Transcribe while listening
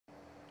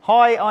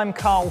Hi, I'm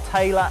Carl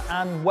Taylor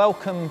and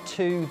welcome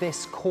to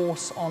this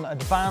course on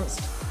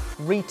advanced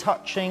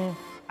retouching,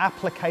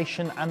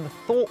 application and the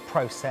thought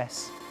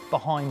process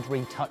behind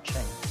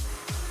retouching.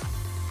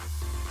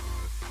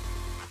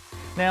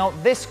 Now,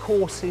 this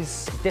course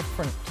is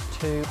different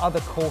to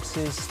other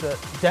courses that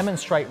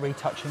demonstrate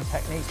retouching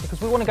techniques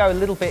because we want to go a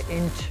little bit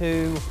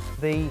into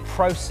the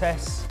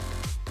process,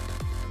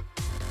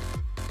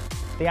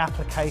 the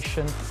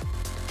application,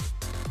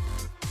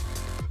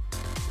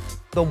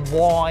 the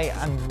why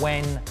and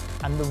when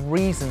and the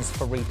reasons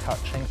for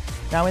retouching.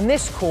 Now in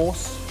this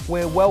course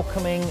we're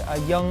welcoming a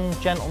young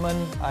gentleman,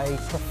 a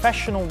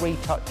professional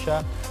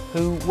retoucher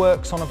who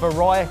works on a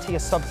variety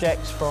of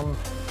subjects from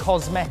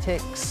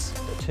cosmetics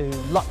to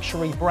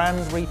luxury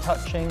brand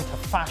retouching to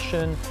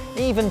fashion.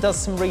 He even does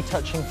some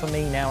retouching for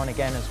me now and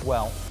again as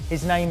well.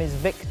 His name is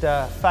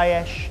Viktor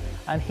Fejes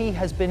and he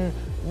has been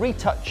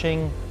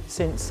retouching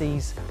since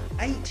he's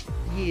 8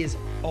 years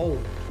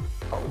old.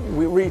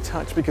 We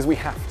retouch because we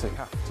have to.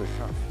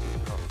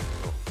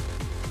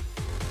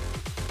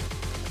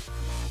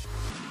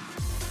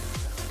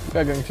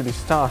 We're going to be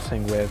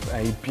starting with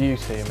a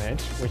beauty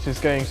image, which is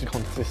going to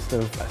consist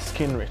of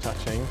skin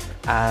retouching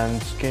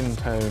and skin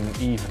tone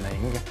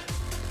evening.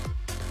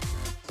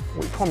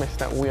 We promise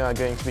that we are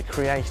going to be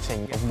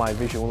creating of my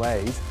visual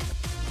aid.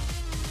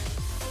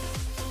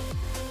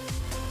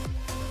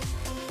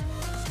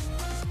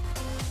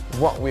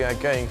 What we are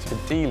going to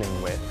be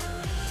dealing with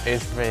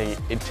is the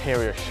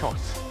interior shot.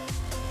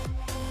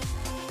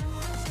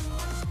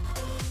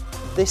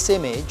 This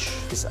image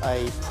is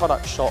a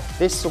product shot.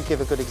 This will give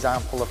a good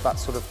example of that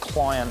sort of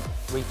client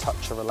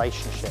retoucher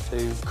relationship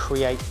to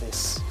create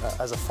this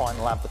as a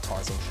final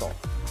advertising shot.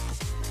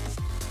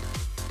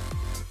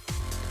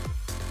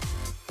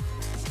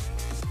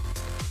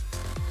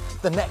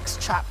 The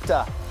next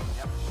chapter,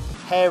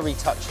 hair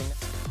retouching.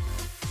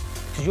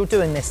 Because you're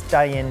doing this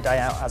day in, day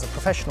out as a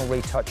professional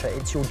retoucher,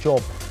 it's your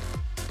job.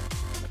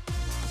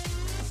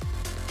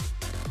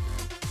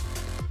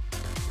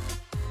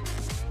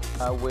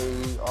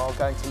 We are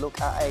going to look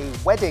at a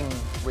wedding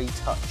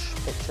retouch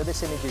picture.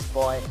 This image is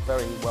by a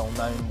very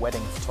well-known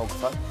wedding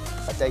photographer,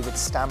 David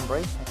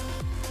Stanbury.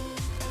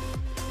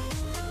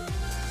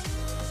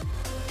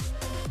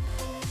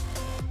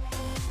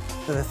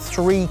 There are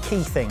three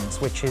key things,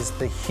 which is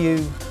the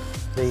hue,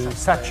 the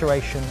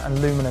saturation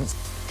and luminance.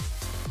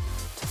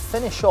 To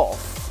finish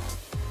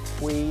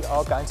off, we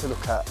are going to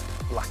look at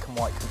black and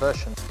white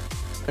conversion.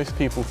 Most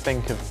people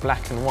think of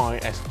black and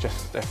white as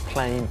just a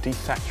plain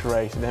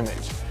desaturated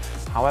image.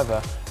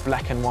 However,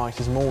 black and white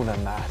is more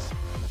than that.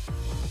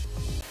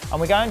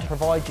 And we're going to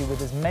provide you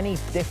with as many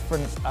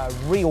different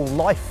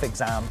real-life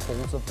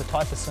examples of the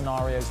type of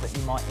scenarios that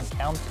you might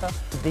encounter.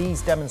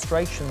 These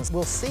demonstrations,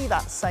 we'll see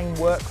that same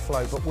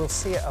workflow, but we'll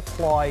see it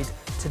applied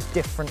to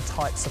different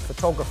types of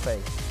photography.